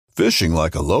Fishing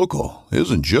like a local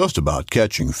isn't just about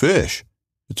catching fish.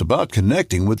 It's about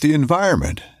connecting with the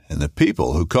environment and the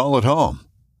people who call it home.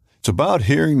 It's about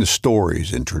hearing the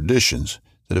stories and traditions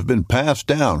that have been passed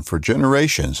down for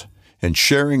generations and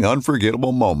sharing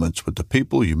unforgettable moments with the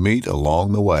people you meet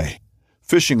along the way.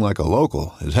 Fishing like a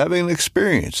local is having an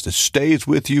experience that stays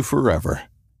with you forever.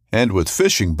 And with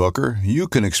Fishing Booker, you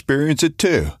can experience it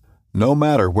too, no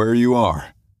matter where you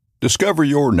are. Discover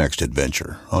your next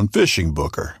adventure on Fishing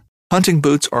Booker. Hunting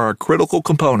boots are a critical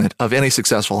component of any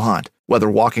successful hunt. Whether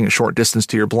walking a short distance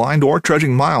to your blind or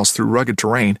trudging miles through rugged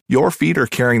terrain, your feet are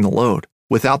carrying the load.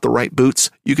 Without the right boots,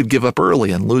 you could give up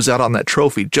early and lose out on that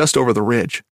trophy just over the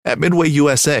ridge. At Midway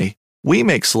USA, we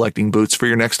make selecting boots for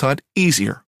your next hunt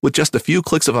easier. With just a few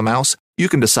clicks of a mouse, you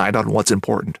can decide on what's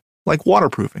important, like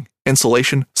waterproofing,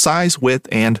 insulation, size, width,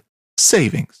 and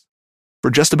savings.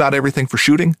 For just about everything for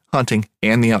shooting, hunting,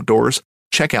 and the outdoors,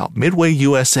 check out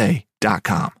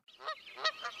MidwayUSA.com.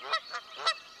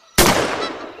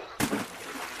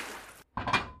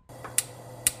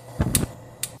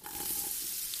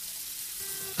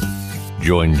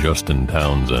 Join Justin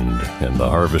Townsend and the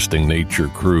Harvesting Nature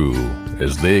crew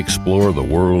as they explore the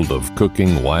world of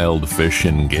cooking wild fish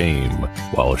and game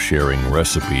while sharing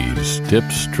recipes,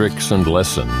 tips, tricks, and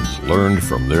lessons learned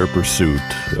from their pursuit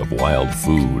of wild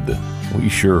food. We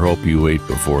sure hope you ate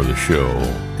before the show,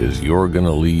 'cause you're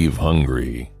gonna leave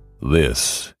hungry.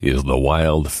 This is the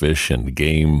Wild Fish and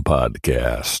Game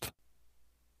Podcast.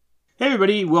 Hey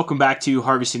everybody, welcome back to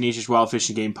Harvesting Nature's Wild Fish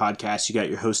and Game Podcast. You got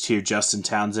your host here, Justin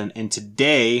Townsend, and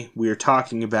today we are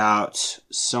talking about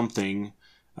something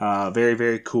very,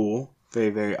 very cool,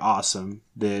 very, very awesome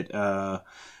that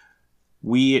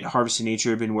we at Harvesting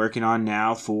Nature have been working on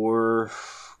now for,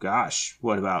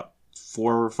 about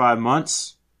 4 or 5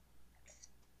 months?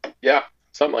 Yeah,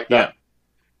 something like that.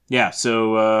 Yeah,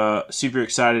 so super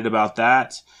excited about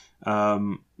that.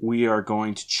 We are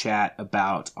going to chat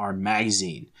about our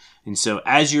magazine. And so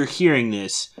as you're hearing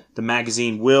this, the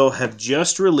magazine will have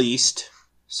just released,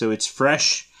 so it's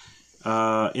fresh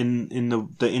in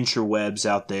the interwebs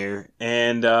out there.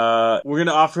 And we're going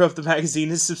to offer up the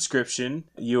magazine as subscription.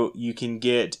 You can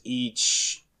get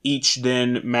each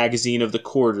then magazine of the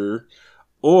quarter,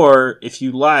 or if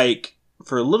you like,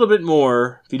 for a little bit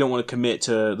more, if you don't want to commit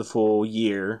to the full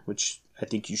year, which I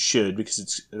think you should because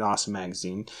it's an awesome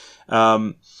magazine,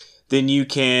 then you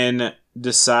can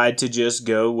decide to just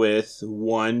go with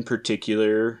one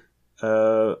particular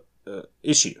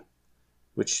issue,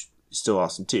 which is still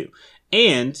awesome too.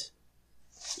 And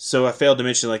so I failed to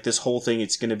mention, like, this whole thing,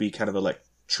 it's going to be kind of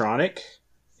electronic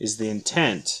is the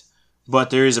intent, but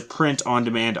there is a print on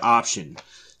demand option.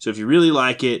 So if you really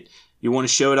like it, you want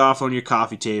to show it off on your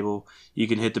coffee table, you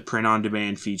can hit the print on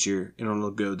demand feature and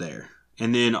it'll go there.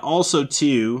 And then also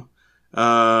too,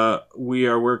 we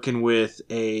are working with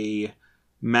a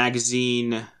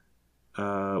magazine,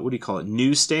 what do you call it?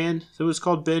 Newsstand? Is that what it's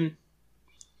called, Ben?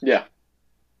 Yeah.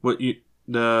 What's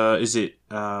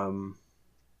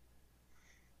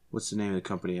the name of the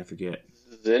company? I forget.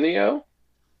 Zinio?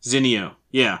 Zinio,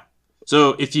 yeah.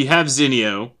 So if you have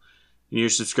Zinio and you're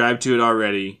subscribed to it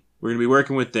already, we're going to be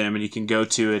working with them, and you can go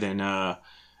to it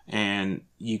and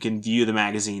you can view the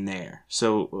magazine there.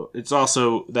 So it's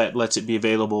also that lets it be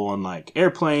available on like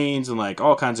airplanes and like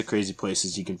all kinds of crazy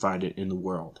places you can find it in the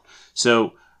world.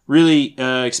 So really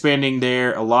expanding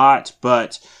there a lot,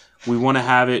 but we want to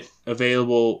have it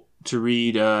available to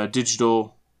read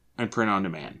digital and print on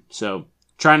demand. So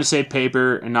trying to save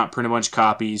paper and not print a bunch of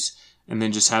copies and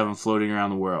then just have them floating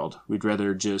around the world. We'd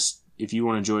rather just, if you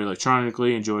want to enjoy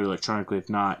electronically, enjoy electronically. If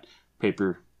not,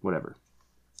 paper, whatever.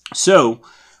 So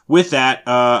with that,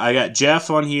 I got Jeff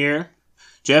on here.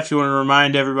 Jeff, you want to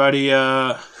remind everybody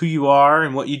who you are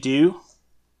and what you do?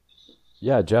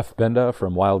 Yeah, Jeff Benda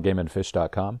from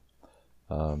wildgameandfish.com.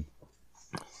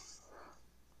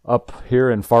 Up here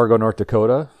in Fargo, North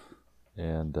Dakota,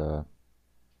 and I've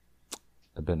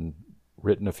been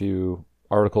written a few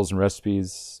articles and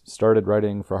recipes. Started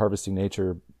writing for Harvesting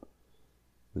Nature. It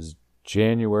was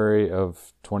January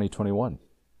of 2021.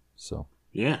 So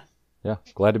yeah,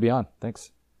 glad to be on.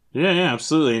 Thanks. Yeah,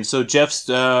 absolutely. And so Jeff's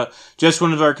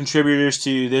one of our contributors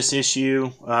to this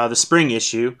issue, the spring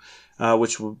issue,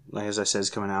 which, as I said, is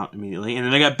coming out immediately. And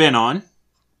then I got Ben on.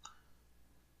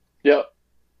 Yep.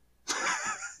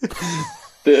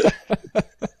 The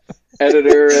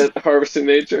editor at Harvesting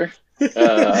Nature.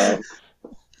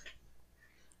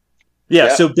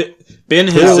 Yeah, so Ben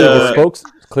has...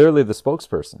 Clearly the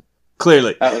spokesperson.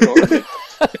 Clearly.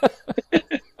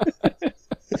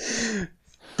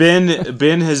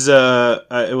 Ben has,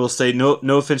 I will say, no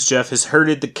offense, Jeff, has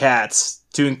herded the cats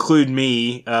to include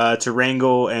me to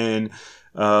wrangle and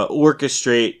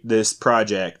orchestrate this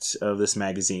project of this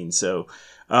magazine. So,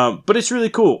 but it's really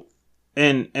cool.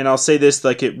 And I'll say this,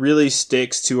 like, it really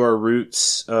sticks to our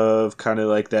roots of kind of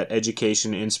like that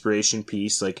education inspiration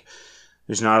piece. Like,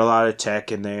 there's not a lot of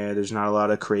tech in there. There's not a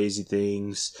lot of crazy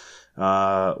things.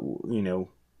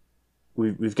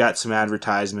 We've got some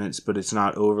advertisements, but it's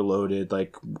not overloaded.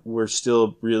 Like, we're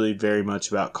still really very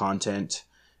much about content,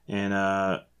 and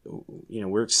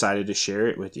we're excited to share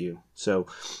it with you. So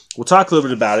we'll talk a little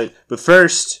bit about it. But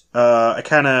first, I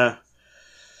kind of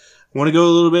want to go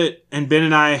a little bit, and Ben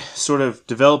and I sort of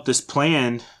developed this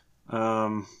plan.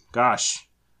 What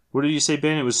did you say,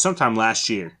 Ben? It was sometime last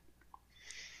year.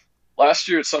 Last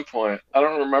year at some point. I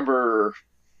don't remember.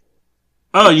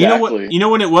 Oh, exactly. You know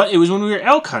when it was? It was when we were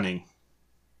elk hunting.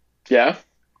 Yeah?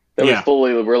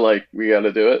 We're like, we got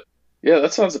to do it? Yeah,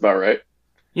 that sounds about right.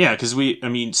 Yeah, because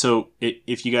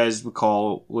if you guys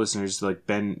recall, listeners, like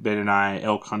Ben and I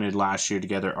elk hunted last year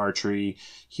together, archery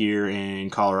here in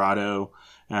Colorado.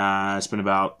 I spent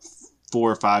about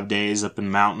 4 or 5 days up in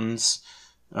the mountains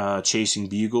chasing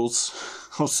bugles,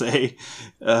 I'll say.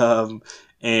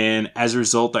 And as a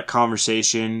result, that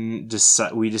conversation,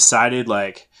 we decided,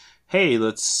 like, hey,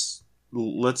 let's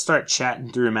start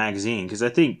chatting through a magazine. Because I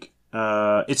think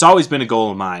it's always been a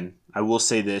goal of mine. I will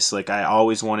say this, like, I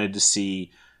always wanted to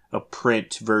see a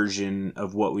print version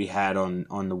of what we had on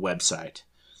the website.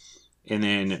 And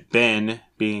then Ben,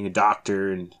 being a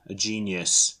doctor and a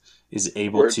genius, is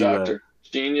able Word to... doctor.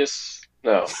 Genius?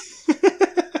 No.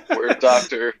 Word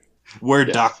doctor. Word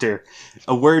Yes. doctor.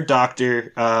 A word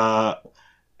doctor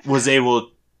was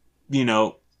able,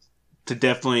 to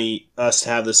definitely us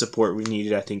have the support we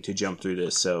needed, I think, to jump through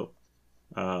this. So,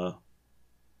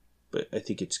 but I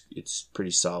think it's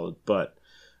pretty solid. But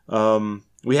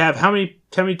we have how many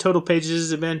total pages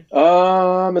has it been?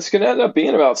 It's going to end up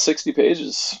being about 60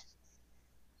 pages.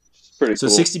 It's pretty So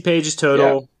cool. 60 pages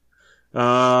total.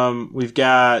 We've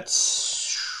got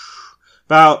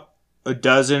about a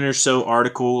dozen or so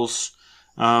articles.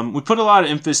 We put a lot of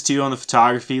emphasis too on the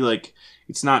photography. Like,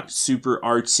 it's not super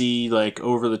artsy, like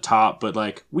over the top, but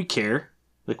like we care.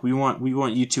 Like, we want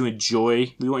you to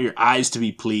enjoy. We want your eyes to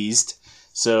be pleased.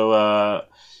 So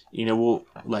we'll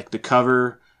like the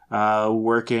cover.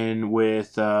 Working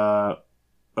with a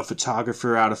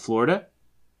photographer out of Florida,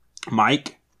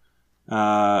 Mike.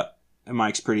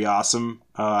 Mike's pretty awesome.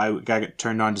 I got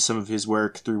turned on to some of his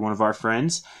work through one of our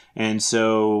friends, and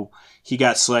so he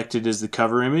got selected as the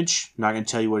cover image. I'm not going to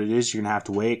tell you what it is. You're going to have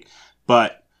to wait,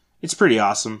 but it's pretty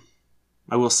awesome.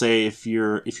 I will say, if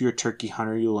you're a turkey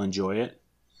hunter, you'll enjoy it.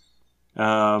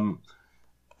 And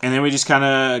then we just kind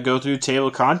of go through the table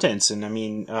of contents, and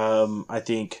I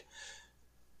think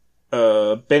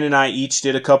Ben and I each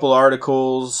did a couple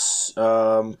articles.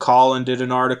 Colin did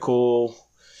an article.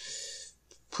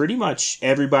 Pretty much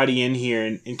everybody in here,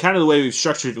 and kind of the way we've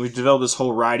structured it, we've developed this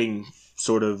whole writing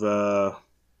sort of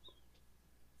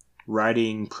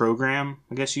writing program,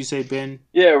 I guess you say, Ben?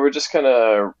 Yeah, we're just kind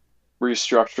of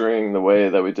restructuring the way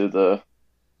that we did the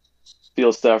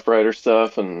field staff writer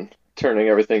stuff and turning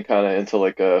everything kind of into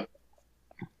like a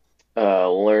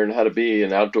learn how to be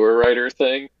an outdoor writer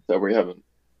thing that we haven't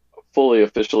fully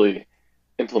officially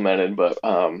implemented, but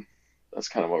that's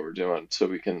kind of what we're doing, so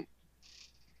we can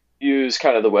use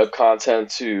kind of the web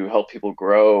content to help people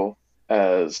grow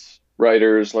as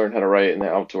writers, learn how to write in the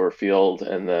outdoor field,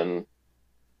 and then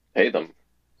pay them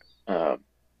to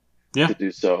do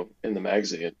so in the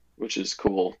magazine, which is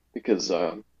cool because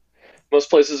most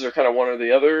places are kind of one or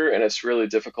the other, and it's really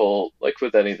difficult. Like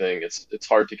with anything, it's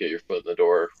hard to get your foot in the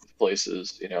door with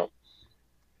places.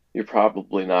 You're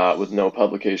probably not, with no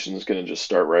publications, going to just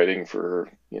start writing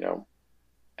for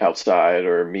Outside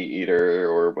or Meat Eater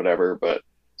or whatever, but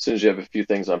as soon as you have a few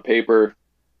things on paper,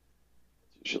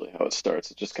 it's usually how it starts.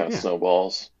 It just kind of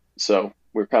snowballs. So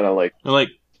we're kind of like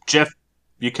Jeff,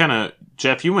 you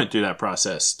went through that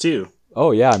process too.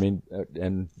 Oh yeah.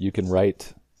 And you can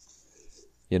write,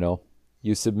 you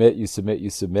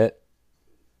submit,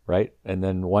 right? And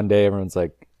then one day everyone's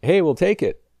like, hey, we'll take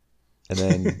it. And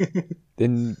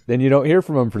then then you don't hear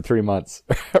from them for 3 months,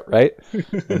 right?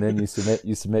 And then you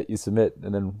submit.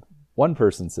 And then one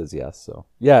person says yes. So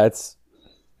yeah,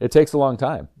 it takes a long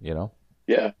time,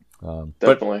 Yeah,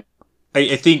 definitely.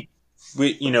 I think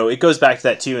it goes back to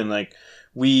that too. And like,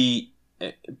 we,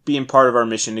 being part of our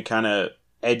mission to kind of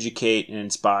educate and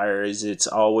inspire, is it's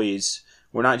always,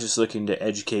 we're not just looking to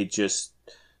educate just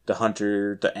the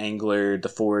hunter, the angler, the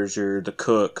forager, the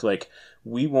cook. Like,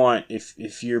 we want,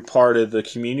 if you're part of the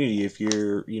community, if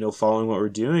you're, following what we're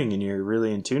doing and you're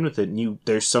really in tune with it, and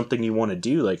there's something you want to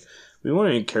do, like, we want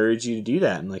to encourage you to do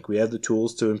that. And like, we have the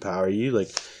tools to empower you. Like,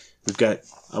 we've got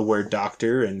a word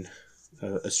doctor and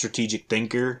a strategic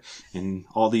thinker and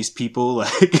all these people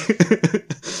like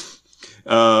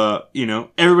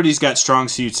everybody's got strong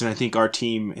suits, and I think our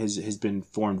team has been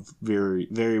formed very,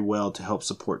 very well to help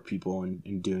support people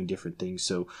in doing different things.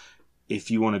 So if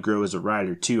you want to grow as a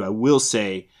rider too, I will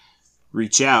say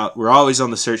reach out. We're always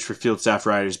on the search for field staff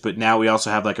riders, but now we also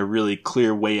have like a really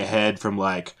clear way ahead from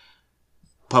like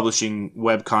publishing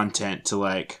web content to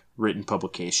like written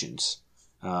publications,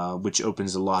 which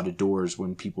opens a lot of doors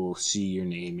when people see your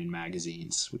name in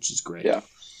magazines, which is great. Yeah.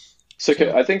 So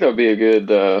I think that would be a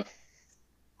good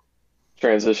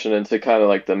transition into kind of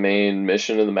like the main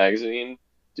mission of the magazine.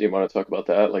 Do you want to talk about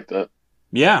that? Like the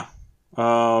Yeah.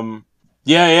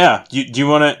 Yeah. Do you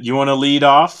want to lead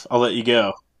off? I'll let you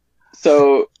go.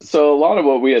 So a lot of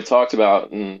what we had talked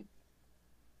about, and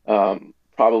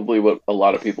probably what a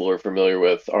lot of people are familiar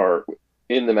with, are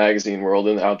in the magazine world,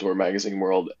 in the outdoor magazine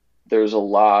world. There's a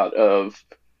lot of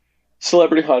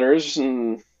celebrity hunters,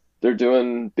 and they're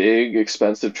doing big,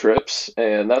 expensive trips,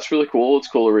 and that's really cool. It's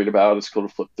cool to read about. It's cool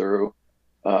to flip through.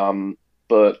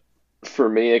 But for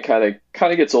me, it kind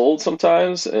of gets old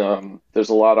sometimes. There's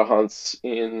a lot of hunts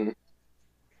in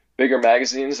bigger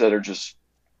magazines that are just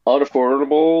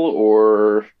unaffordable,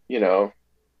 or you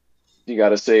got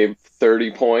to save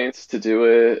 30 points to do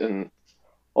it, and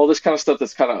all this kind of stuff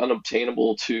that's kind of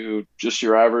unobtainable to just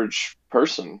your average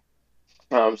person.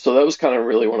 So that was kind of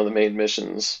really one of the main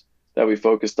missions that we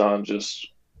focused on, just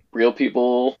real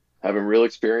people having real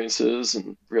experiences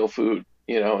and real food,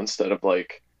 instead of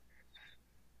like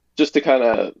just to kind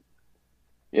of,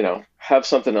 have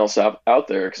something else out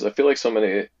there. Because I feel like so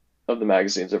many of the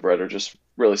magazines I've read are just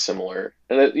really similar,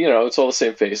 and it's all the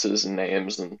same faces and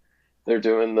names, and they're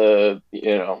doing the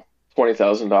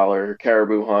 $20,000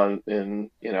 caribou hunt in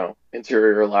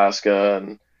interior Alaska,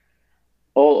 and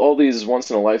all these once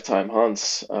in a lifetime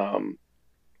hunts, and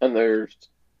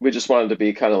we just wanted to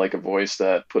be kind of like a voice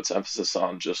that puts emphasis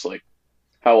on just like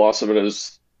how awesome it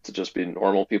is to just be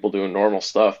normal people doing normal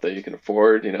stuff that you can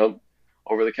afford,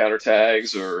 over the counter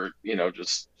tags, or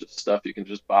just stuff you can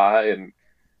just buy and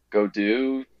go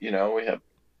do. We have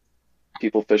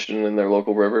people fishing in their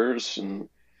local rivers, and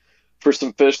for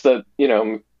some fish that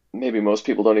maybe most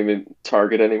people don't even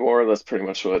target anymore. That's pretty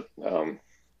much what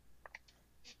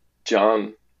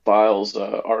John Files'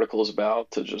 article is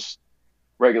about, to just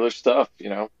regular stuff,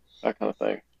 that kind of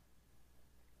thing.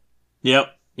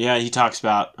 Yep. Yeah, he talks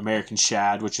about American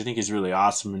shad, which I think is really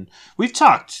awesome. And we've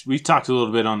talked a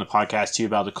little bit on the podcast too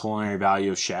about the culinary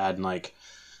value of shad, and like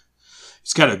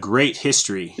it's got a great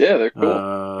history. Yeah, they're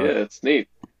cool. Yeah, it's neat.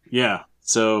 Yeah.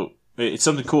 So it's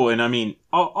something cool. And I mean,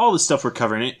 all the stuff we're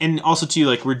covering, and also too,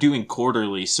 like we're doing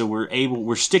quarterly, so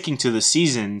we're sticking to the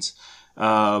seasons,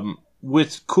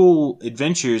 with cool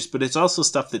adventures, but it's also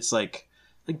stuff that's like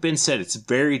Ben said, it's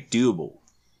very doable.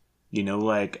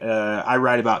 I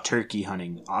write about turkey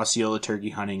hunting, Osceola turkey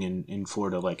hunting in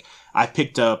Florida. Like I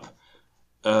picked up,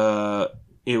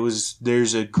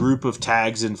 there's a group of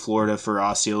tags in Florida for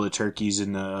Osceola turkeys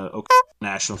in the Ocala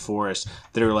National Forest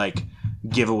that are like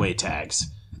giveaway tags.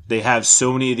 They have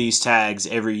so many of these tags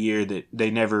every year that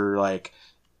they never like.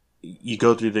 You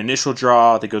go through the initial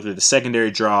draw, they go through the secondary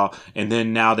draw, and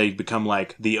then now they become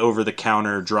like the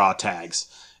over-the-counter draw tags.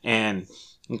 And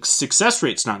success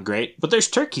rate's not great, but there's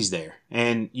turkeys there.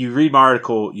 And you read my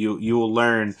article, you will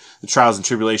learn the trials and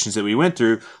tribulations that we went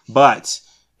through, but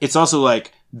it's also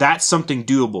like, that's something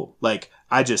doable. Like,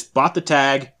 I just bought the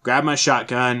tag, grabbed my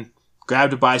shotgun,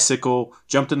 grabbed a bicycle,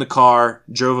 jumped in the car,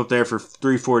 drove up there for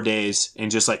 3-4 days,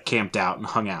 and just like camped out and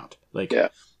hung out. Like, yeah.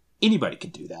 Anybody can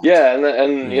do that. Yeah, and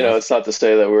it's not to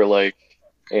say that we're like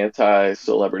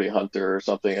anti-celebrity hunter or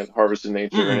something and harvesting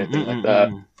nature or anything like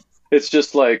that. It's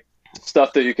just like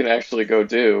stuff that you can actually go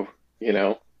do,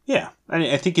 Yeah,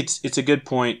 I think it's a good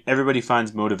point. Everybody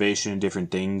finds motivation in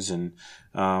different things, and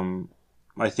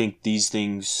I think these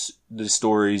things, the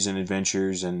stories and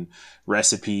adventures and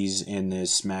recipes in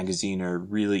this magazine are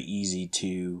really easy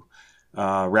to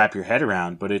wrap your head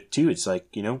around. But it's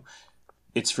like,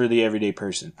 it's for the everyday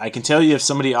person. I can tell you, if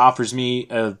somebody offers me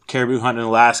a caribou hunt in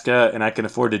Alaska and I can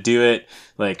afford to do it,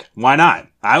 like, why not?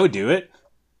 I would do it.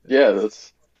 Yeah,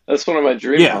 that's one of my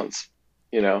dream hunts,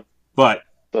 But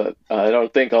I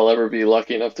don't think I'll ever be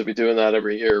lucky enough to be doing that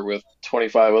every year with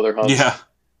 25 other hunts. Yeah.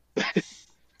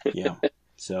 Yeah.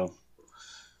 So,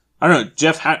 I don't know.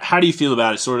 Jeff, how do you feel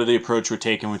about it? Sort of the approach we're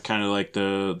taking with kind of like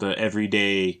the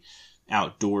everyday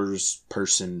outdoors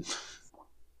person.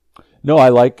 No, I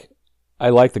like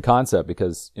the concept,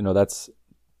 because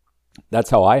that's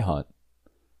how I hunt,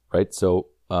 right? So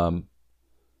when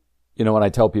I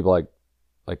tell people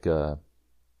like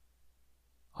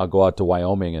I'll go out to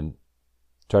Wyoming and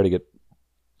try to get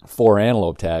 4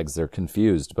 antelope tags. They're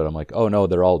confused, but I'm like, oh no,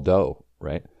 they're all doe,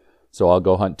 right? So I'll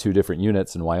go hunt 2 different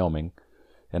units in Wyoming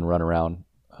and run around.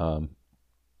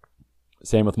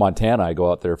 Same with Montana. I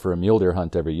go out there for a mule deer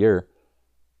hunt every year,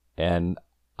 and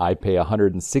I pay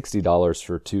 $160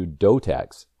 for 2 doe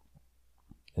tags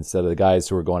instead of the guys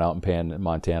who are going out and paying in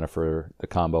Montana for the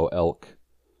combo elk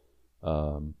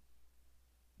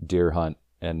deer hunt.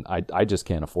 And I just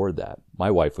can't afford that.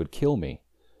 My wife would kill me,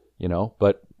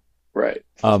 but right.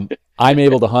 I'm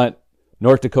able to hunt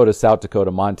North Dakota, South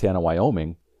Dakota, Montana,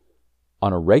 Wyoming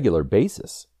on a regular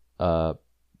basis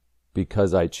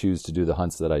because I choose to do the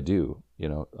hunts that I do,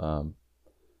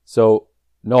 So,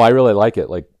 no, I really like it.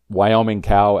 Like Wyoming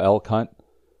cow elk hunt,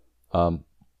 you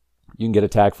can get a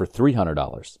tag for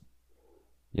 $300.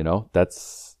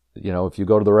 That's, if you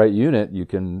go to the right unit, you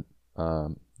can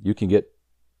get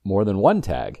more than 1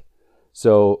 tag.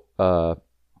 So, that's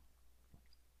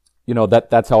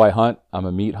how I hunt. I'm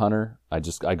a meat hunter. I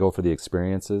go for the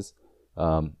experiences.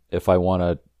 If I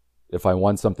want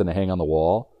something to hang on the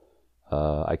wall,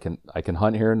 I can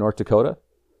hunt here in North Dakota,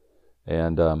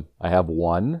 and I have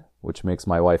 1, which makes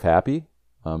my wife happy.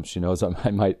 She knows I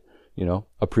might,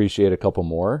 appreciate a couple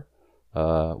more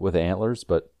with antlers,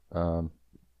 but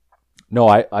no,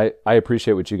 I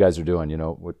appreciate what you guys are doing.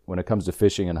 When it comes to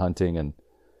fishing and hunting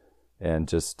and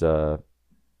just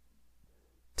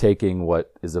taking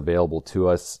what is available to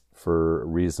us for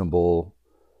reasonable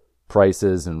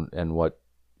prices and what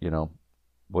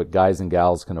guys and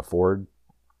gals can afford,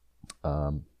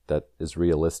 that is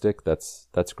realistic.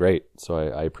 That's great. So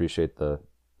I appreciate that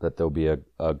there'll be a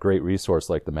great resource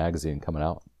like the magazine coming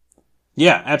out.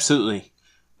 Yeah, absolutely.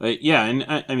 Yeah, and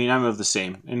I mean, I'm of the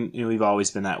same, and we've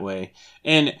always been that way.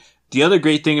 And the other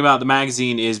great thing about the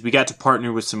magazine is we got to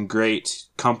partner with some great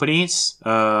companies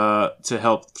to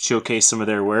help showcase some of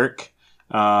their work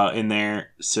in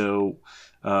there. So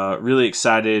really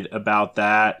excited about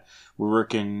that. We're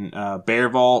working Bear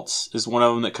Vaults is one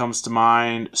of them that comes to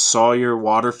mind. Sawyer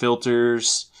Water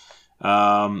Filters.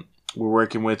 We're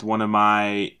working with one of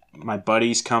my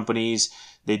buddies' companies.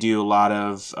 They do a lot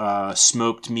of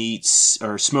smoked meats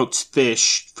or smoked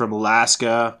fish from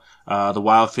Alaska, the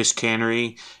Wild Fish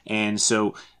Cannery. And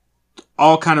so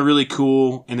all kind of really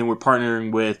cool. And then we're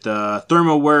partnering with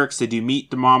ThermoWorks. They do meat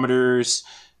thermometers,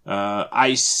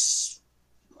 ice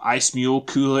mule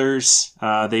coolers.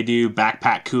 They do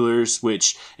backpack coolers,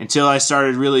 which until I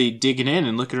started really digging in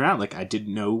and looking around, like I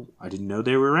didn't know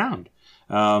they were around.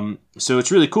 So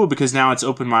it's really cool because now it's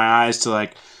opened my eyes to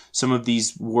like some of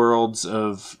these worlds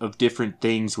of different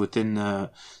things within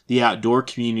the outdoor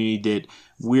community that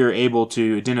we're able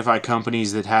to identify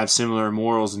companies that have similar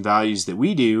morals and values that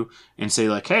we do and say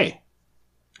like, hey,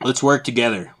 let's work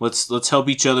together. Let's help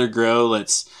each other grow.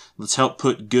 Let's help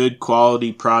put good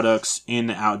quality products in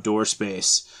the outdoor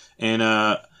space. And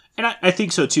I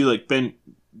think so too. Like Ben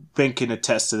can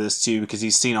attest to this too because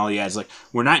he's seen all the ads. Like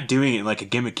we're not doing it like a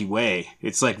gimmicky way.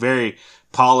 It's like very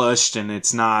polished and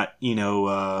it's not,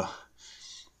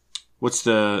 what's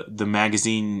the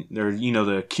magazine or,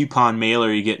 the coupon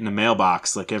mailer you get in the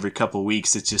mailbox like every couple of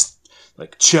weeks. It's just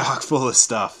like chock full of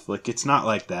stuff. Like it's not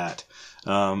like that.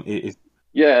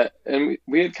 Yeah, and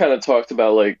we had kind of talked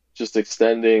about like just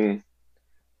extending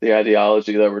the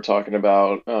ideology that we're talking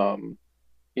about,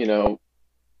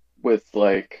 with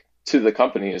like to the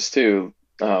companies too,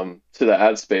 to the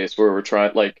ad space where we're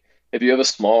trying, like if you have a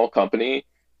small company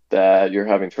that you're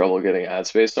having trouble getting ad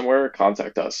space somewhere,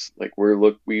 contact us. Like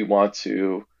we want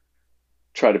to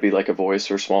try to be like a voice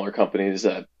for smaller companies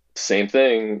that same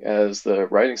thing as the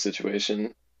writing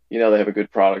situation. They have a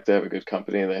good product, they have a good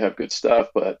company, they have good stuff,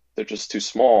 but they're just too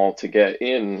small to get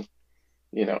in,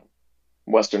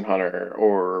 Western Hunter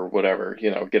or whatever,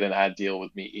 get an ad deal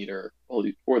with Meat Eater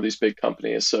or these big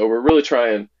companies. So we're really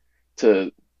trying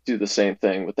to do the same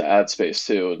thing with the ad space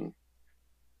too,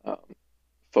 and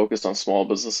focused on small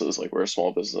businesses. Like we're a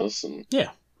small business, and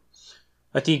yeah,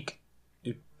 I think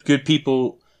good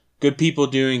people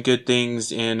doing good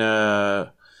things in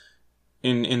the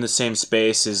same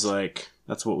space is like,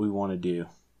 that's what we want to do.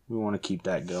 We want to keep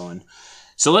that going.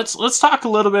 So let's talk a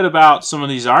little bit about some of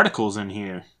these articles in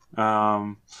here.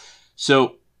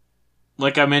 So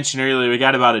like I mentioned earlier, we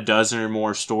got about a dozen or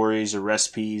more stories or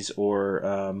recipes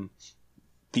or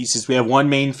pieces. We have one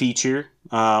main feature,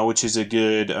 which is a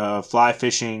good fly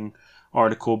fishing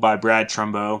article by Brad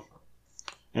Trumbo.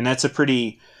 And that's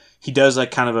he does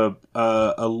like kind of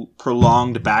a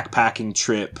prolonged backpacking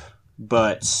trip,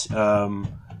 but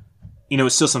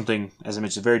it's still something, as I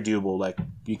mentioned, very doable. Like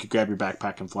you could grab your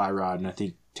backpack and fly rod, and I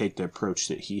think take the approach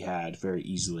that he had very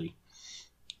easily.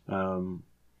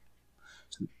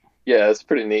 Yeah, it's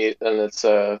pretty neat, and it's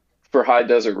for high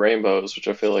desert rainbows, which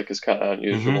I feel like is kind of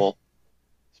Mm-hmm. unusual,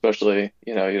 especially,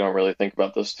 you know, you don't really think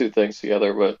about those two things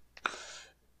together, but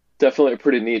definitely a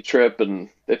pretty neat trip. And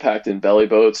they packed in belly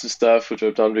boats and stuff, which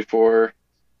I've done before,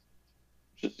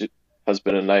 which has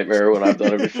been a nightmare when I've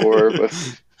done it before, but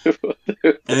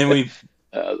And then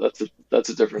that's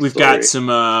a different we've got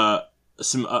story.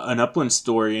 some an upland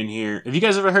story in here. Have you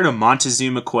guys ever heard of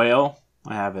Montezuma quail?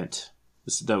 I haven't.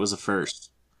 That was a first.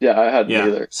 Yeah, I hadn't Yeah.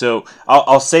 either. So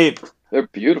I'll say, They're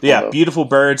beautiful yeah, though. beautiful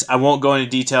birds. I won't go into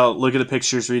detail. Look at the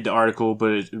pictures, read the article,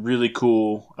 but it's a really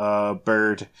cool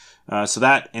bird. So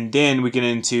that, and then we get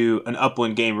into an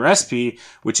upland game recipe,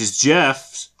 which is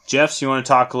Jeff's. Jeff's, you want to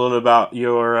talk a little about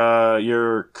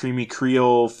your creamy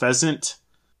Creole pheasant?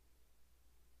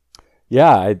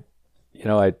 Yeah,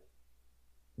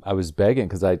 I was begging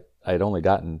because I'd only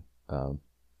gotten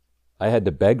I had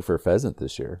to beg for pheasant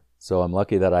this year, so I'm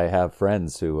lucky that I have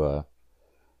friends who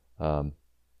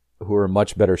are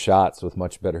much better shots with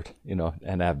much better,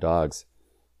 and have dogs.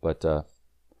 But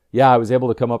yeah, I was able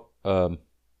to come up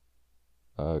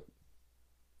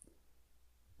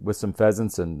with some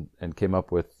pheasants and came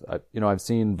up with I've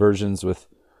seen versions with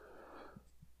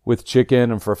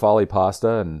chicken and farfalle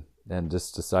pasta and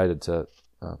just decided to.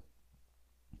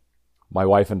 My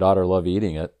wife and daughter love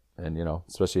eating it, and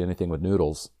especially anything with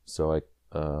noodles. So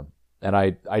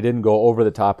I didn't go over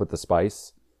the top with the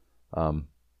spice.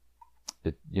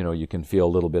 You can feel a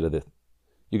little bit of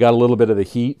you got a little bit of the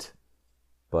heat,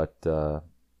 but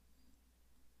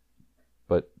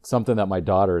something that my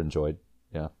daughter enjoyed.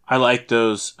 Yeah. I like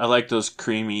those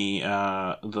creamy,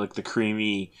 like the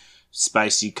creamy,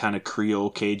 spicy kind of Creole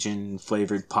Cajun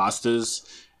flavored pastas.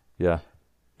 Yeah.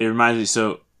 It reminds me.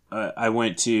 So I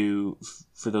went to,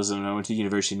 for those that don't know, I went to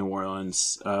University of New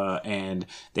Orleans, and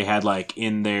they had like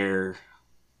in their,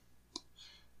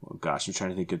 oh gosh, I'm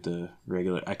trying to think of the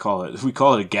regular. We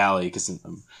call it a galley because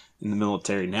I'm in the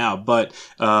military now, but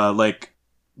like.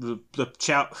 The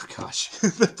chow, gosh,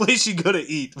 the place you go to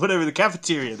eat, whatever, the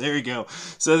cafeteria, there you go.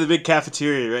 So the big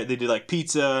cafeteria, right? They do like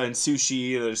pizza and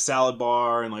sushi, and a salad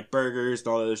bar and like burgers and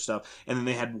all that other stuff. And then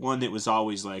they had one that was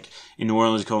always like in New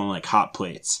Orleans called like hot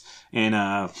plates. And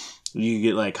you could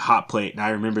get like hot plate. And I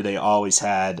remember they always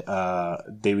had,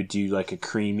 they would do like a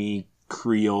creamy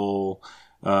Creole,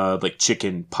 like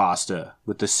chicken pasta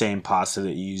with the same pasta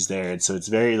that you use there. And so it's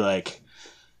very like,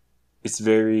 it's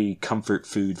very comfort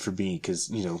food for me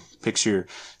because, picture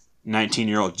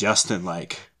 19-year-old Justin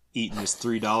like eating this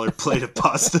 $3 plate of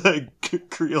pasta and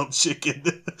Creole chicken.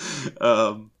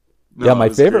 Yeah, my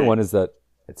favorite one is that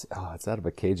it's out of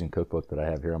a Cajun cookbook that I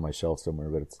have here on my shelf somewhere,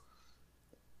 but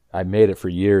I made it for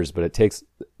years, but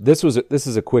this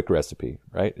is a quick recipe,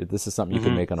 right? This is something you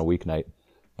can make on a weeknight.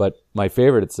 But my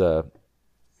favorite, it's I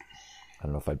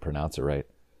don't know if I'd pronounce it right,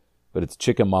 but it's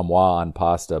chicken mamois on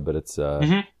pasta, but it's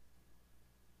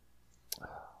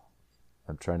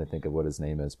I'm trying to think of what his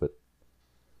name is, but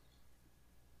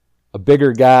a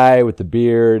bigger guy with the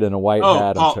beard and a white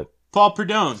hat. Paul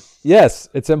Perdone. Yes,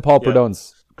 it's in Paul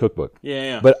Perdone's cookbook.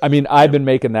 Yeah. But I mean, I've been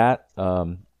making that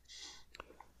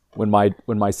when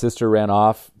my sister ran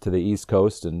off to the East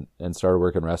Coast and started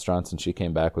working restaurants, and she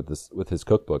came back with his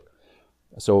cookbook.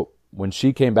 So when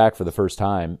she came back for the first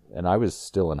time, and I was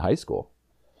still in high school,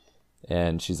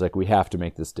 and she's like, "We have to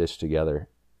make this dish together,"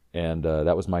 and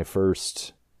that was my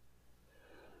first.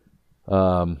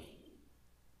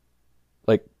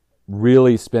 Like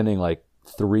really spending like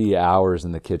 3 hours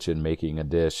in the kitchen making a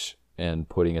dish and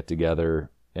putting it together,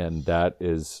 and that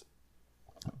is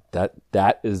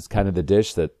kind of the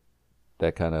dish that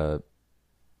kind of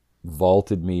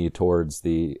vaulted me towards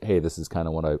the, hey, this is what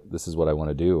I want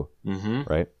to do. Mm-hmm.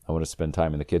 Right? I want to spend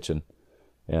time in the kitchen,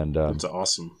 and that's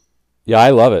awesome. Yeah, I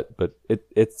love it, but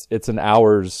it's an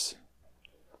hour's.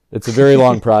 It's a very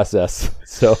long process.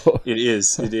 So it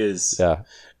is.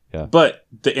 Yeah. But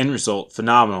the end result,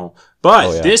 phenomenal.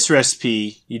 But this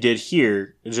recipe you did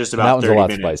here is just about 30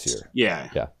 minutes. That one's a lot spicier.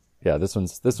 Yeah.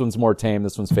 This one's more tame.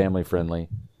 This one's family friendly.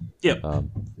 Yep.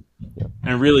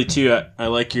 And really too, I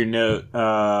like your note.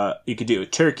 You could do it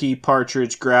with turkey,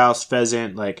 partridge, grouse,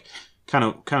 pheasant, like kind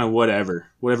of whatever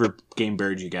game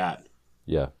bird you got.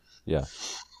 Yeah.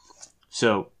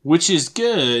 So, which is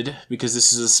good because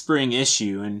this is a spring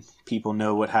issue and people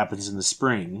know what happens in the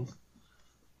spring.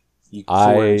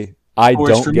 I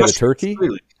don't get a turkey.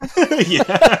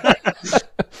 Yeah.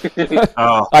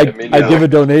 I give a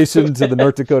donation to the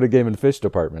North Dakota Game and Fish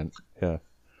Department. Yeah.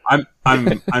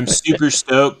 I'm super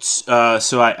stoked.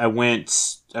 So I went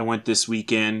this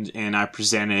weekend and I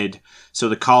presented. So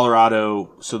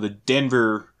the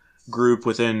Denver group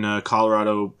within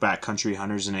Colorado Backcountry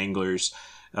Hunters and Anglers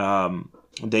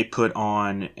they put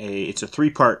on it's a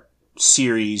 3-part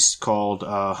series called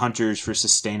Hunters for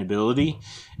Sustainability,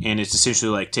 and it's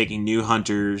essentially like taking new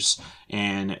hunters,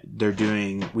 and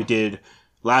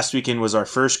last weekend was our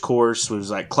first course. It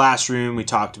was like classroom. We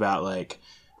talked about like,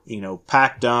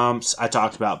 pack dumps. I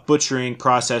talked about butchering,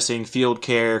 processing, field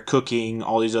care, cooking,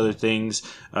 all these other things.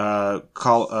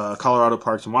 Colorado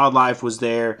Parks and Wildlife was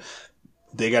there.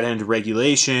 They got into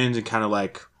regulations and kind of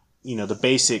like, the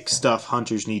basic stuff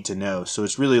hunters need to know. So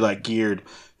it's really like geared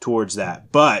towards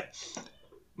that. But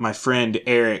my friend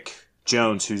Eric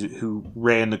Jones, who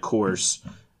ran the course,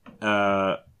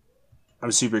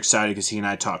 I'm super excited because he and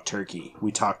I talked turkey.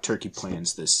 We talked turkey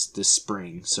plans this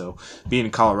spring. So being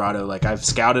in Colorado, like I've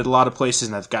scouted a lot of places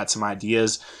and I've got some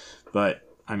ideas, but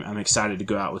I'm excited to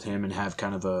go out with him and have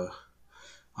kind of a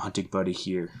hunting buddy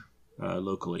here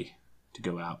locally to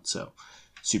go out. So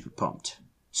super pumped.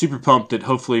 Super pumped that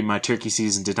hopefully my turkey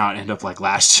season did not end up like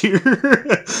last year.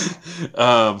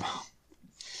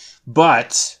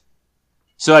 But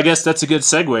so I guess that's a good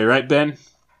segue, right, Ben?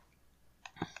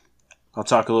 I'll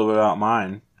talk a little bit about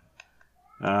mine.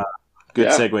 Good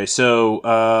segue. So,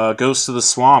 Ghosts of the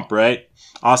Swamp, right?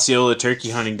 Osceola turkey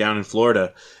hunting down in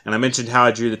Florida. And I mentioned how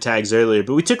I drew the tags earlier,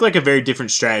 but we took like a very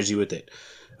different strategy with it.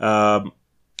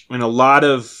 In a lot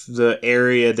of the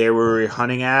area there where we were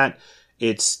hunting at,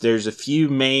 there's a few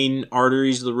main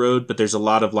arteries of the road, but there's a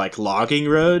lot of like logging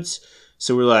roads.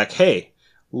 So we're like, hey,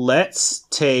 let's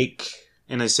take...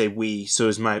 And I say we, so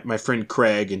is my friend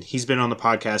Craig, and he's been on the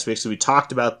podcast. We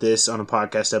talked about this on a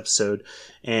podcast episode,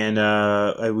 and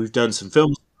we've done some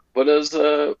films. What's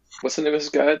the name of his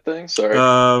guide thing? Sorry.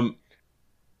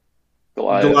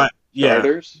 Goliath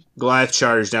Charters? Goliath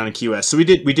Charters down in Key West. So we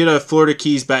did a Florida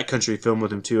Keys backcountry film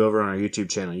with him too over on our YouTube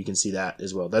channel. You can see that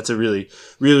as well. That's a really,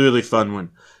 really, really fun one.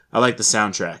 I like the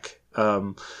soundtrack.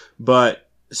 But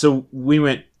so we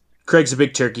went. Craig's a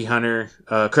big turkey hunter.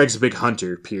 Craig's a big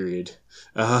hunter, period.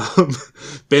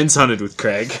 Ben's hunted with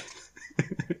Craig.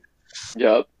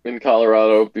 Yep, in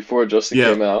Colorado before Justin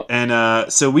came out.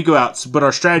 And so we go out. But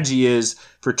our strategy is,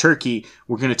 for turkey,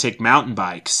 we're going to take mountain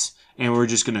bikes. And we're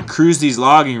just going to cruise these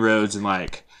logging roads and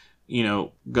like,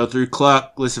 go through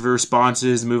Cluck, listen for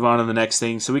responses, move on to the next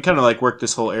thing. So we kind of like work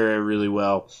this whole area really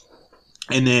well.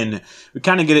 And then we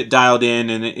kind of get it dialed in,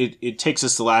 and it takes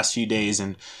us the last few days.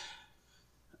 And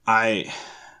I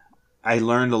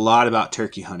learned a lot about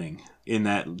turkey hunting in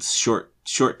that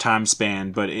short time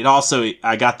span, but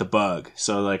I got the bug.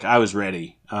 So like I was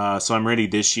ready. So I'm ready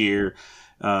this year,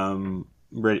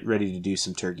 ready to do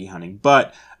some turkey hunting,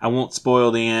 but I won't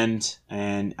spoil the end.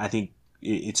 And I think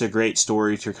it's a great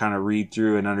story to kind of read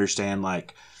through and understand,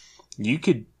 like you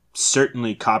could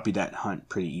certainly copy that hunt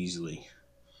pretty easily.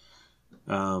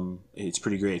 It's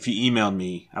pretty great. If you emailed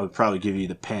me, I would probably give you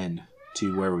the pen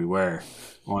to where we were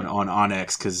on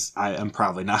Onyx, because I'm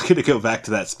probably not going to go back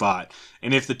to that spot.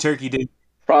 And if the turkey did,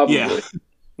 probably,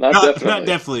 not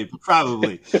definitely, but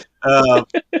probably,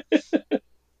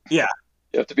 yeah,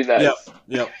 you have to be nice.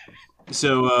 Yep.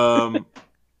 So,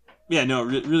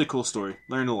 really cool story.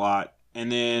 Learned a lot,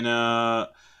 and then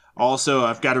also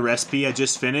I've got a recipe I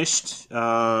just finished.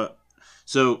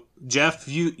 So Jeff, have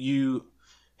you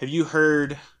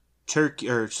heard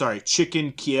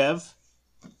chicken Kiev?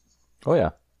 Oh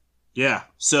yeah. Yeah.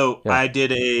 So I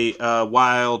did a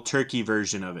wild turkey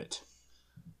version of it.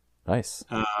 Nice.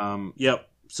 Yep.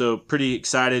 So pretty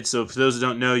excited. So for those who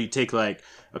don't know, you take like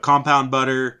a compound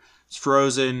butter, it's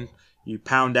frozen. You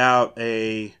pound out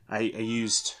I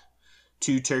used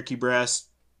 2 turkey breasts,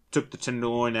 took the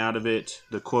tenderloin out of it,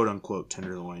 the quote unquote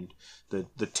tenderloin, the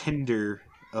tender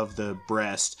of the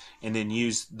breast, and then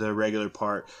used the regular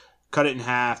part. Cut it in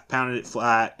half, pounded it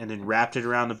flat, and then wrapped it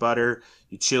around the butter.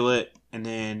 You chill it, and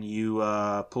then you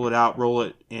pull it out, roll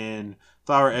it in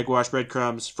flour, egg wash,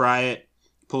 breadcrumbs, fry it,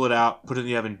 pull it out, put it in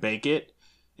the oven, bake it.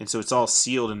 And so it's all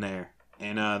sealed in there.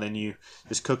 And then you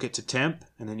just cook it to temp,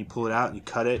 and then you pull it out and you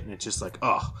cut it, and it's just like,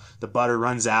 the butter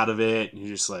runs out of it. And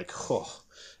you're just like,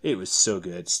 it was so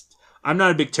good. I'm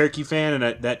not a big turkey fan,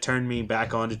 and that turned me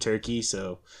back onto turkey,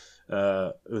 so...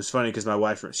 it was funny because my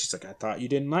wife, she's like, I thought you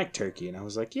didn't like turkey. And I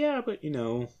was like, yeah, but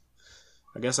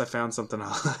I guess I found something I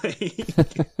like.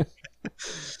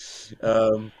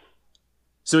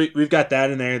 So we've got that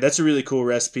in there. That's a really cool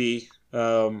recipe.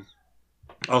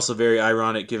 Also very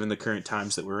ironic given the current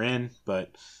times that we're in,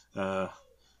 but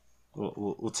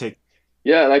we'll take.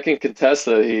 Yeah, and I can contest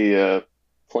that he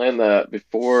planned that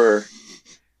before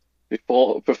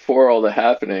all the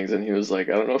happenings, and he was like,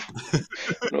 I don't know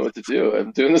what to do.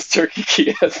 I'm doing this turkey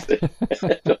Kiev thing.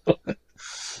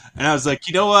 And I was like,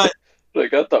 you know what? I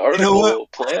got the article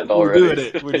planned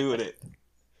already. We're doing it.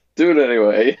 Do it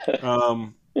anyway.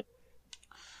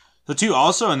 So too,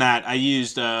 also in that, I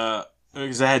used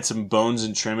because I had some bones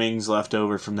and trimmings left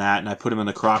over from that, and I put them in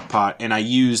the crock pot, and I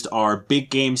used our big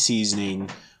game seasoning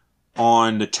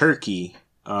on the turkey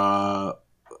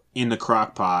in the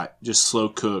crock pot, just slow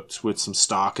cooked with some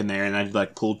stock in there, and I did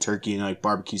like pulled turkey and like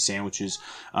barbecue sandwiches.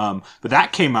 But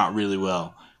that came out really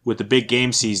well with the big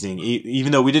game seasoning,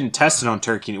 even though we didn't test it on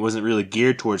turkey and it wasn't really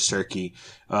geared towards turkey.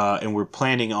 And we're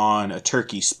planning on a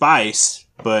turkey spice,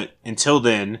 but until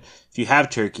then, if you have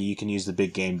turkey, you can use the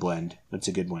big game blend. That's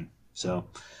a good one. So,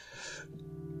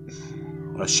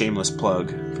 a shameless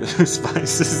plug for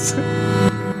spices.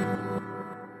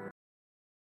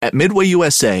 At Midway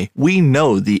USA, we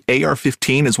know the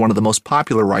AR-15 is one of the most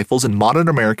popular rifles in modern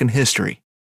American history.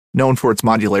 Known for its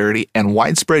modularity and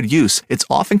widespread use, it's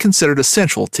often considered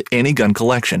essential to any gun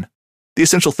collection. The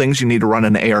essential things you need to run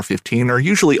an AR-15 are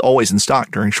usually always in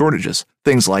stock during shortages,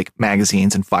 things like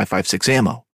magazines and 5.56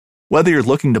 ammo. Whether you're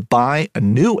looking to buy a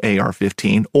new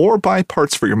AR-15 or buy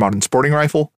parts for your modern sporting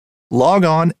rifle, log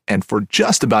on and for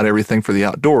just about everything for the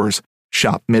outdoors,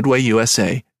 shop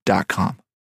MidwayUSA.com.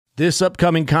 This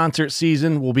upcoming concert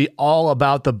season will be all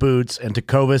about the boots, and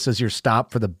Tecovas is your stop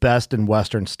for the best in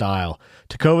Western style.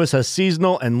 Tecovas has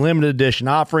seasonal and limited edition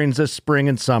offerings this spring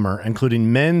and summer,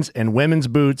 including men's and women's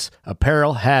boots,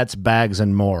 apparel, hats, bags,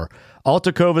 and more. All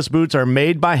Tecovas boots are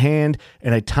made by hand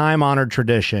in a time-honored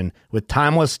tradition with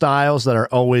timeless styles that are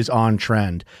always on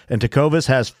trend. And Tecovas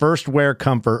has first wear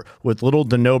comfort with little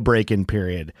to no break-in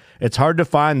period. It's hard to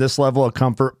find this level of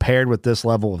comfort paired with this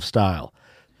level of style.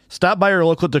 Stop by your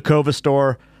local Tecovas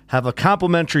store, have a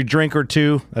complimentary drink or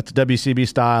two, that's WCB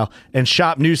style, and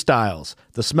shop new styles.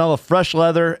 The smell of fresh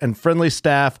leather and friendly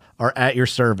staff are at your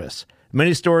service.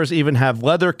 Many stores even have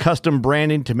leather custom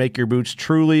branding to make your boots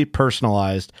truly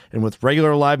personalized. And with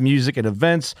regular live music and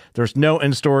events, there's no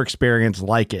in-store experience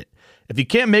like it. If you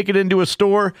can't make it into a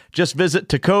store, just visit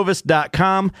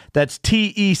tecovas.com. That's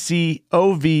TECOVAS.com.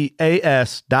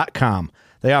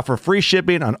 They offer free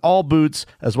shipping on all boots,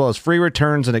 as well as free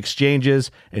returns and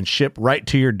exchanges, and ship right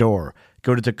to your door.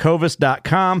 Go to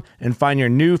tecovas.com and find your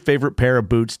new favorite pair of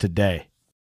boots today.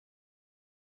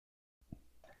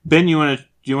 Ben, you want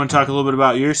to talk a little bit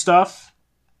about your stuff?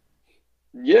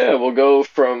 Yeah, we'll go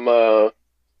from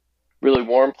really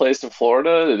warm place in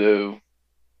Florida to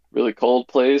really cold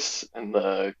place in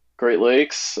the Great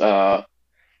Lakes. So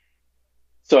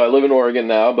I live in Oregon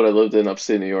now, but I lived in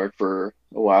upstate New York for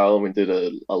a while, and we did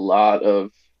a lot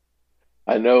of.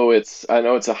 I know it's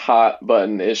a hot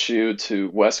button issue to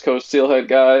West Coast steelhead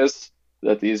guys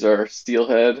that these are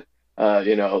steelhead.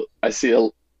 I see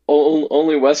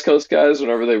only West Coast guys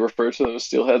whenever they refer to them as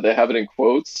steelhead, they have it in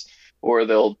quotes, or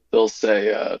they'll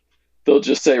say they'll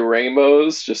just say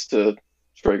rainbows just to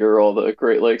trigger all the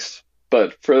Great Lakes.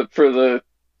 But for the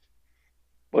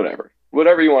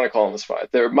whatever you want to call them is fine.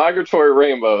 They're migratory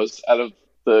rainbows out of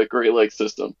the Great Lakes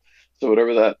system. So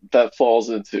whatever that falls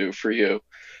into for you.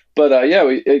 But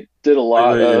we did a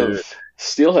lot of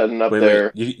steelheading up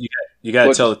there. You got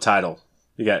to tell the title.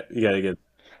 You got to get.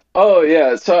 Oh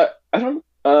yeah, so I don't.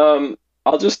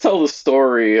 I'll just tell the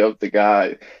story of the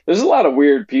guy. There's a lot of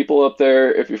weird people up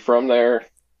there. If you're from there,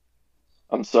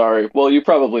 I'm sorry. Well, you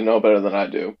probably know better than I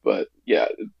do, but yeah.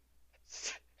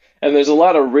 And there's a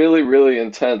lot of really, really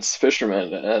intense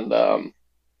fishermen. And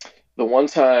the one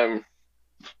time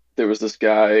there was this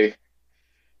guy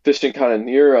fishing kind of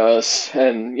near us,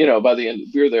 and by the end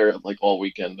we were there like all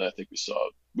weekend. I think we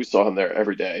saw him there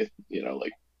every day.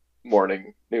 Like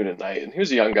morning, noon, and night. And he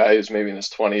was a young guy. He was maybe in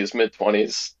his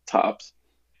mid-20s tops,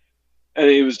 and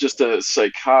he was just a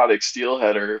psychotic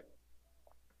steelheader.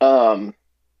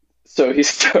 So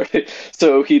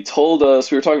he told us,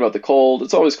 we were talking about the cold.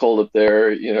 It's always cold up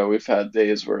there. We've had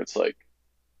days where it's like,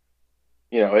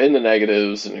 in the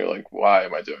negatives, and you're like, why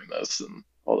am I doing this? And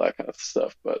all that kind of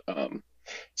stuff. But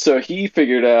so he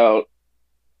figured out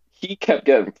he kept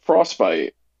getting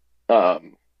frostbite.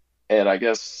 And I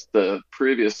guess the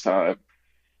previous time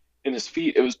in his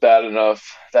feet, it was bad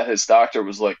enough that his doctor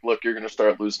was like, look, you're going to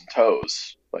start losing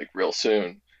toes like real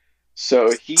soon.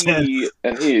 So he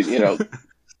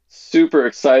super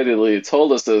excitedly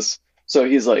told us this. So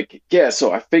he's like, yeah,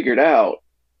 so I figured out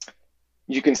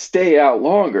you can stay out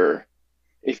longer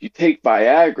if you take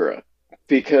Viagra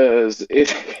because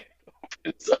it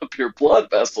opens up your blood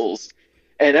vessels.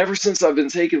 And ever since I've been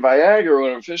taking Viagra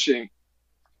when I'm fishing,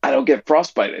 I don't get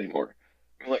frostbite anymore.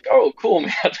 I'm like, oh, cool,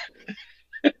 man.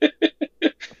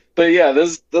 But yeah,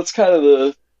 that's kind of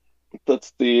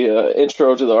the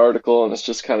intro to the article, and it's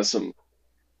just kind of some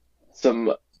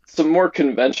more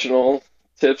conventional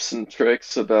tips and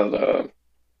tricks about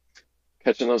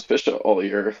catching those fish all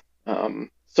year.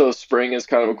 So spring is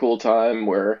kind of a cool time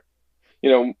where,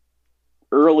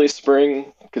 early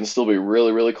spring can still be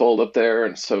really, really cold up there,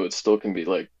 and so it still can be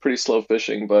like pretty slow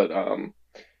fishing. But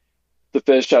the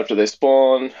fish after they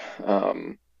spawn,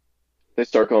 they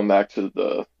start going back to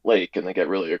the lake and they get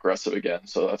really aggressive again.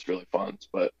 So that's really fun.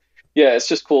 But yeah, it's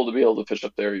just cool to be able to fish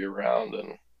up there year round.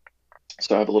 And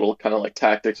so I have a little kind of like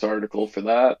tactics article for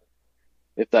that,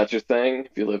 if that's your thing,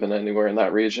 if you live in anywhere in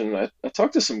that region. I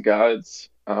talked to some guides.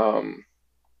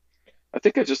 I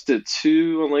think I just did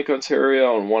 2 on Lake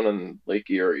Ontario and 1 in Lake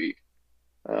Erie.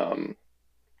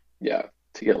 Yeah,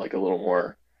 to get like a little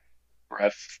more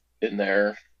breadth in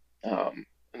there. And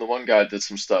the one guy did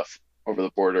some stuff over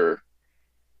the border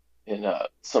in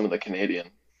some of the Canadian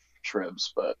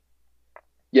trips, but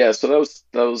yeah, so that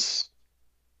was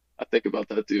I think about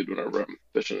that dude whenever I'm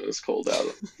fishing and it's cold out.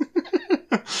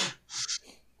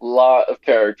 Lot of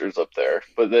characters up there,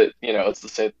 but it's the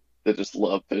same. They just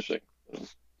love fishing. They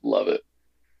just love it.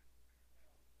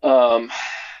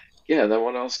 Yeah. Then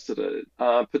what else did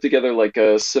I put together? Like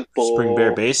a simple Spring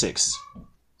Bear Basics.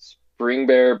 Spring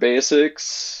Bear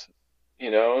Basics.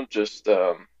 Just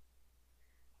I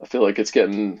feel like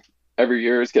every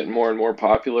year it's getting more and more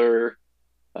popular.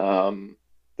 I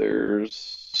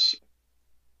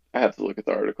have to look at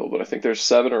the article, but I think there's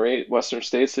 7 or 8 Western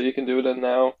states that you can do it in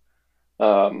now.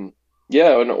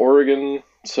 Yeah, in Oregon.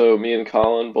 So me and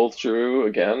Colin both drew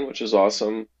again, which is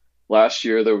awesome. Last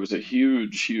year there was a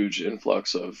huge, huge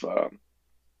influx of.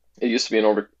 It used to be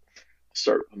I'll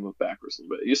move backwards a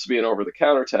little bit. It used to be an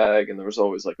over-the-counter tag, and there was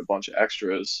always like a bunch of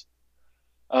extras.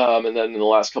 And then in the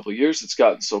last couple of years, it's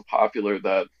gotten so popular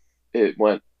that it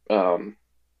went,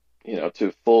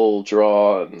 to full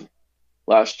draw. And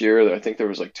last year, I think there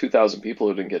was like 2,000 people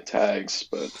who didn't get tags.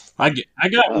 But I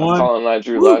got one. Colin and I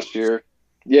drew Woo! last year.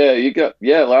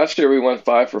 Yeah, last year we went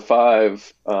 5 for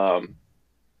 5.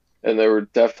 And there were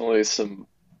definitely some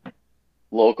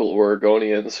local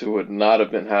Oregonians who would not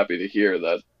have been happy to hear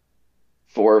that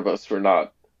 4 of us were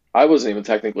not. I wasn't even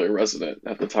technically a resident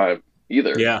at the time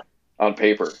either. Yeah. On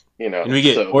paper, And we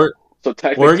get so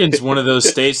Oregon's one of those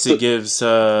states that gives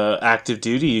active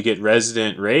duty. You get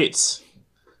resident rates.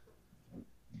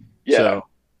 Yeah. So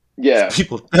yeah.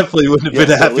 People definitely wouldn't have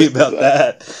been happy about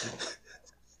that.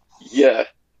 Yeah.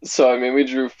 So I mean, we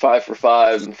drew 5 for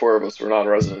 5, and 4 of us were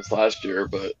non-residents last year,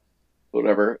 but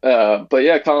whatever. But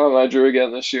yeah, Colin and I drew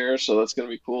again this year, so that's gonna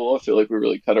be cool. I feel like we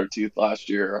really cut our teeth last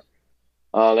year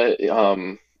on it.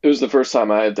 It was the first time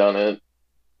I had done it.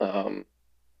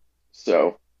 So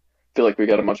I feel like we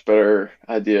got a much better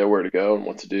idea where to go and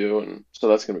what to do, and so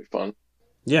that's gonna be fun.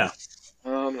 Yeah.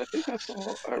 I think that's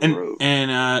all I wrote.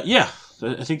 And yeah,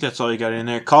 I think that's all you got in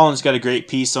there. Colin's got a great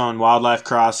piece on wildlife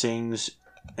crossings,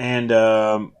 and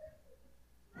I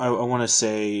want to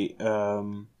say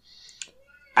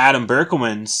Adam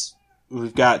Berkelman's.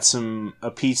 We've got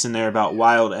a piece in there about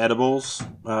wild edibles.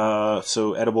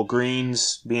 So edible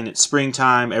greens, being it's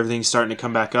springtime, everything's starting to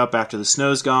come back up after the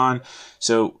snow's gone.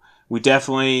 So we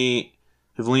definitely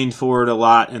have leaned forward a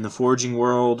lot in the foraging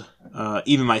world.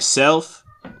 Even myself.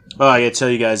 Oh, I gotta tell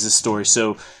you guys this story.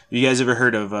 So, have you guys ever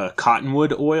heard of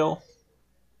cottonwood oil?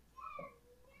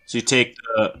 So you take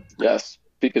the... Yes,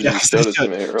 because you showed it to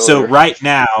me earlier. So right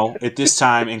now, at this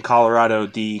time in Colorado,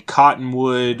 the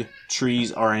cottonwood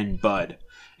trees are in bud.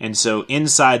 And so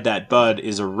inside that bud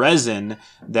is a resin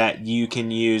that you can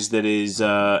use that is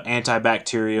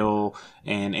antibacterial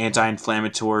and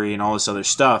anti-inflammatory and all this other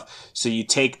stuff. So you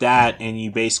take that and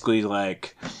you basically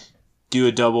like do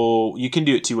a double. You can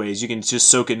do it 2 ways. You can just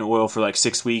soak it in oil for like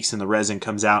 6 weeks and the resin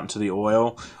comes out into the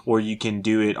oil, or you can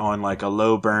do it on like a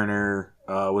low burner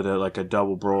with a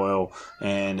double broil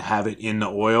and have it in the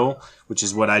oil, which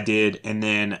is what I did, and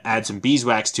then add some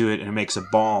beeswax to it and it makes a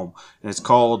balm. And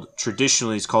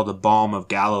traditionally it's called the Balm of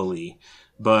Galilee.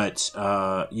 But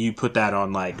you put that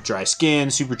on like dry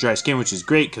skin, super dry skin, which is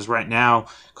great because right now,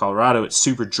 Colorado, it's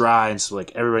super dry. And so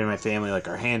like everybody in my family, like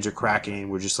our hands are cracking.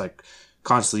 We're just like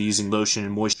constantly using lotion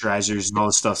and moisturizers and all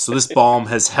this stuff. So this balm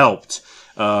has helped.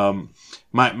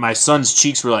 My son's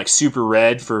cheeks were like super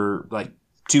red for like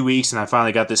 2 weeks, and I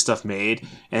finally got this stuff made,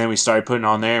 and then we started putting it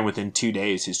on there, and within 2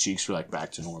 days his cheeks were like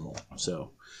back to normal.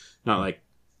 So not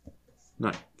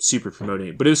super promoting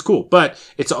it, but it was cool. But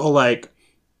it's all like,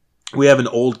 we have an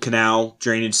old canal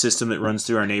drainage system that runs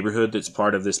through our neighborhood that's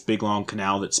part of this big long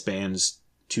canal that spans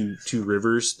two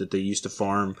rivers that they used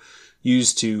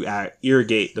to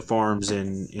irrigate the farms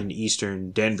in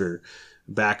eastern Denver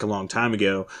back a long time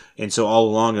ago. And so all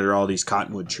along it are all these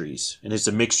cottonwood trees, and it's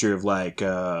a mixture of like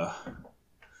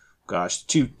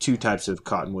two types of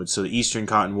cottonwoods. So the eastern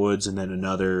cottonwoods, and then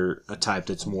a type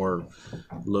that's more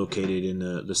located in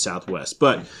the southwest.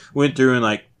 But went through and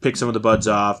like picked some of the buds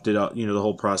off, did the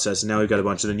whole process, and now we've got a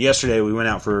bunch of them. Yesterday we went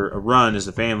out for a run as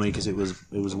a family because it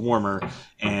was warmer,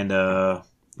 and the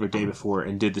day before,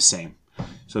 and did the same.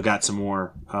 So got some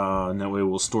more, and that way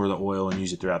we'll store the oil and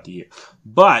use it throughout the year.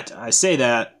 But I say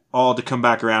that all to come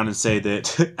back around and say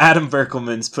that Adam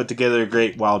Berkelman's put together a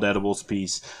great wild edibles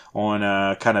piece on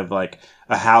kind of like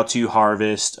a how-to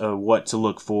harvest, what to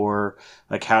look for,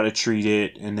 like how to treat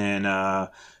it, and then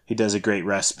he does a great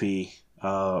recipe,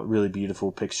 really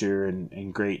beautiful picture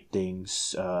and great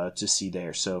things to see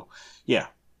there. So yeah,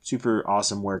 super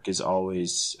awesome work as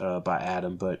always by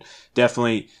Adam, but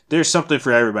definitely there's something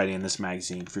for everybody in this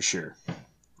magazine for sure.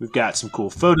 We've got some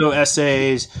cool photo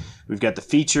essays. We've got the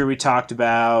feature we talked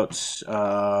about,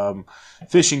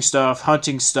 fishing stuff,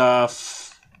 hunting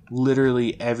stuff,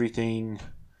 literally everything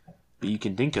that you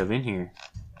can think of in here.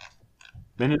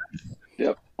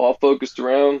 Yep, all focused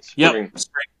around spring. Yep.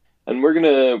 And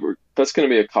that's gonna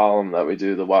be a column that we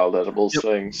do the wild edibles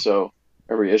thing. So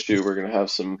every issue we're gonna have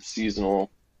some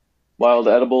seasonal wild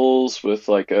edibles with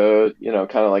like a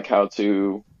kind of like how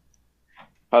to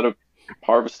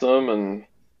harvest them and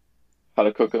how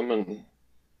to cook them, and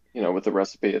with the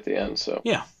recipe at the end. So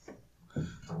yeah,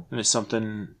 and it's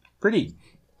something pretty.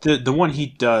 The one he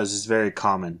does is very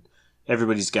common.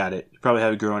 Everybody's got it. You probably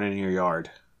have it growing in your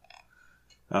yard.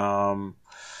 And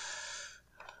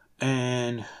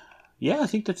yeah, I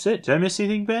think that's it. Did I miss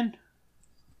anything, Ben?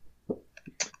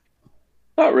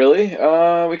 Not really.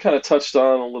 We kind of touched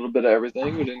on a little bit of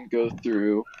everything. We didn't go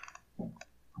through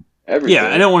everything.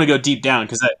 Yeah, I don't want to go deep down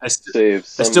because I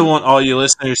still want all you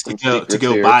listeners to go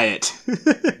buy it.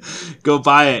 Go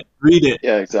buy it. Read it.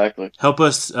 Yeah, exactly. Help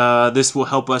us. This will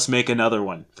help us make another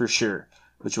one for sure,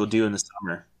 which we'll do in the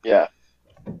summer. Yeah.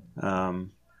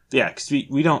 Yeah, because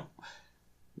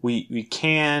we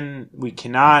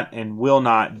cannot and will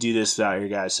not do this without your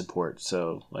guys' support.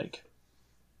 So, like,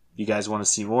 you guys want to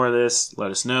see more of this,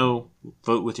 let us know.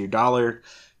 Vote with your dollar.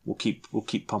 We'll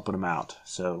keep pumping them out.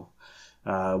 So,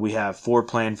 we have 4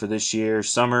 planned for this year.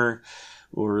 Summer,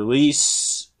 we'll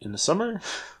release in the summer,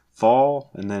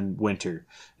 fall, and then winter.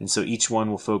 And so each one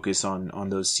will focus on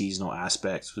those seasonal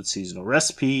aspects with seasonal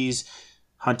recipes,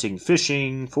 hunting,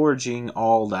 fishing, foraging,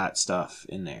 all that stuff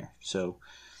in there. So,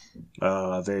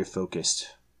 very focused.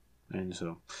 And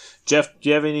so, Jeff, do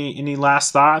you have any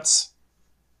last thoughts?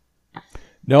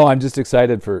 No, I'm just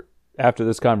excited for after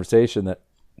this conversation that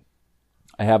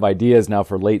I have ideas now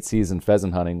for late season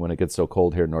pheasant hunting when it gets so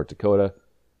cold here in North Dakota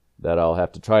that I'll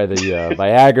have to try the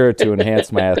Viagra to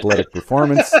enhance my athletic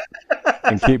performance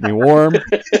and keep me warm.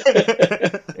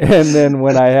 And then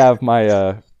when I have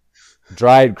my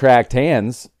dried, cracked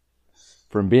hands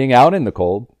from being out in the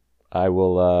cold, I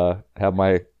will have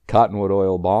my cottonwood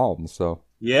oil balm. So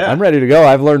yeah, I'm ready to go.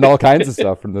 I've learned all kinds of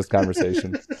stuff from this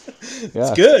conversation. Yeah.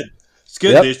 It's good. It's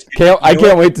good. Yep. I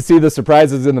can't wait to see the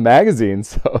surprises in the magazine.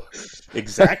 So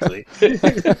exactly.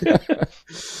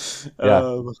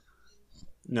 Yeah.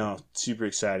 No, super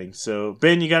exciting. So,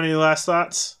 Ben, you got any last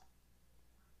thoughts?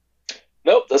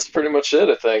 Nope, that's pretty much it,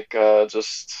 I think. Go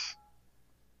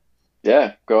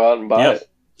out and buy it.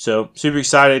 So, super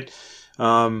excited.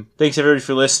 Thanks, everybody,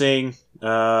 for listening.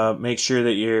 Make sure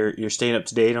that you're staying up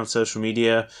to date on social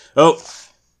media. Oh,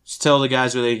 just tell the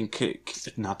guys where they can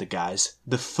not the guys,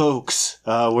 the folks,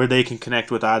 where they can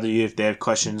connect with either of you if they have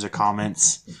questions or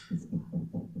comments.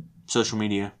 Social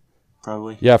media,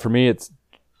 probably. Yeah, for me, it's...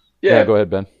 Yeah, go ahead,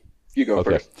 Ben. You go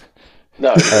first. No.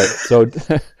 All right, so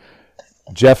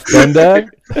Jeff Benda.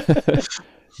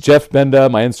 Jeff Benda.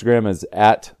 My Instagram is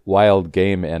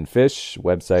 @wildgameandfish.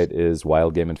 Website is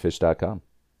wildgameandfish.com.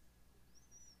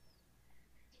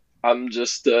 I'm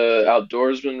just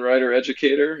outdoorsman, writer,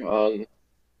 educator on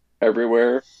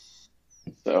everywhere.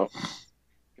 So you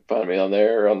can find me on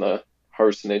there, on the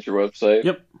Harvesting Nature website.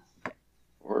 Yep.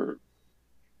 Or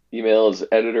email is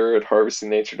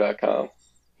editor@harvestingnature.com.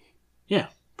 Yeah,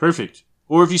 perfect.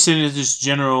 Or if you send it just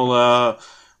general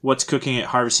what's cooking at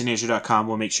harvestingnature.com,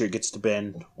 we'll make sure it gets to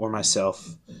Ben or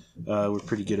myself. We're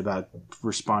pretty good about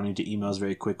responding to emails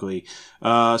very quickly.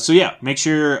 So yeah, make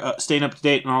sure you're staying up to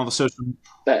date on all the social...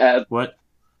 What?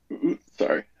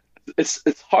 Sorry. It's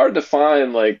hard to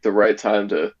find like the right time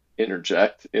to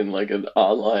interject in like an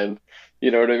online,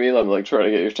 you know what I mean? I'm like trying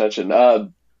to get your attention.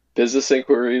 Business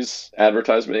inquiries,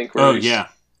 advertisement inquiries. Oh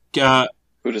yeah.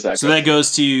 Who does that So go that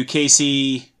goes to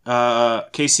Casey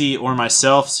or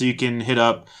myself. So you can hit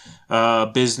up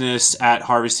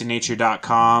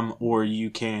business@harvestingnature.com, or you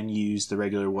can use the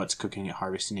regular what's cooking at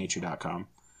harvestingnature.com.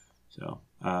 So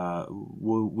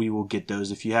we will get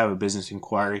those. If you have a business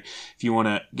inquiry, if you want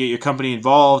to get your company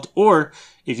involved, or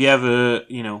if you have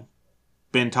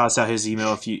Ben tossed out his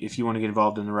email. If you want to get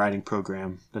involved in the writing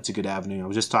program, that's a good avenue. I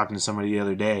was just talking to somebody the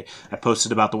other day. I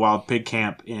posted about the Wild Pig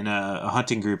Camp in a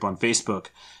hunting group on Facebook,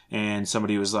 and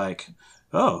somebody was like,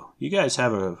 "Oh, you guys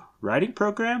have a writing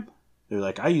program?" They're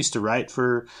like, "I used to write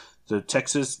for the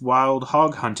Texas Wild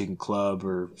Hog Hunting Club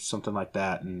or something like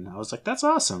that." And I was like, "That's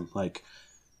awesome." Like,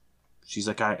 she's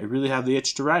like, "I really have the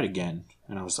itch to write again."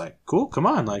 And I was like, "Cool, come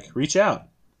on, like, reach out."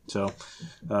 So,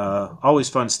 always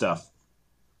fun stuff.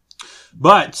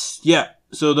 But yeah,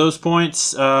 so those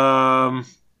points, and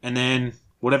then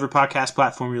whatever podcast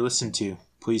platform you're listening to,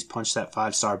 please punch that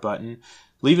 5-star button.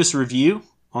 Leave us a review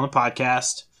on the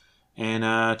podcast, and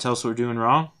tell us what we're doing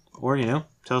wrong, or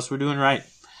tell us what we're doing right.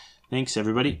 Thanks,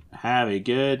 everybody. Have a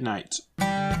good night.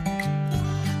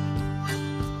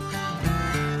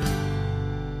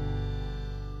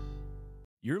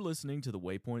 You're listening to the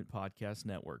Waypoint Podcast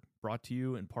Network, brought to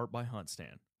you in part by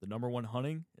HuntStand, the #1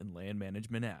 hunting and land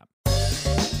management app.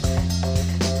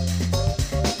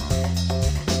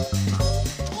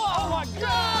 Oh my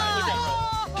God!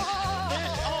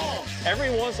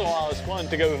 Every once in a while, it's fun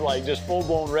to go like just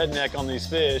full-blown redneck on these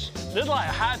fish. This is like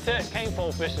high-tech cane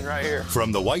pole fishing right here.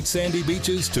 From the white sandy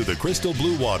beaches to the crystal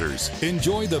blue waters,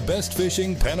 enjoy the best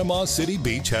fishing Panama City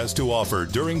Beach has to offer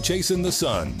during Chasing the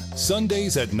Sun.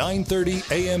 Sundays at 9:30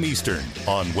 a.m. Eastern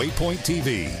on Waypoint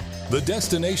TV, the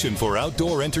destination for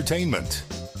outdoor entertainment.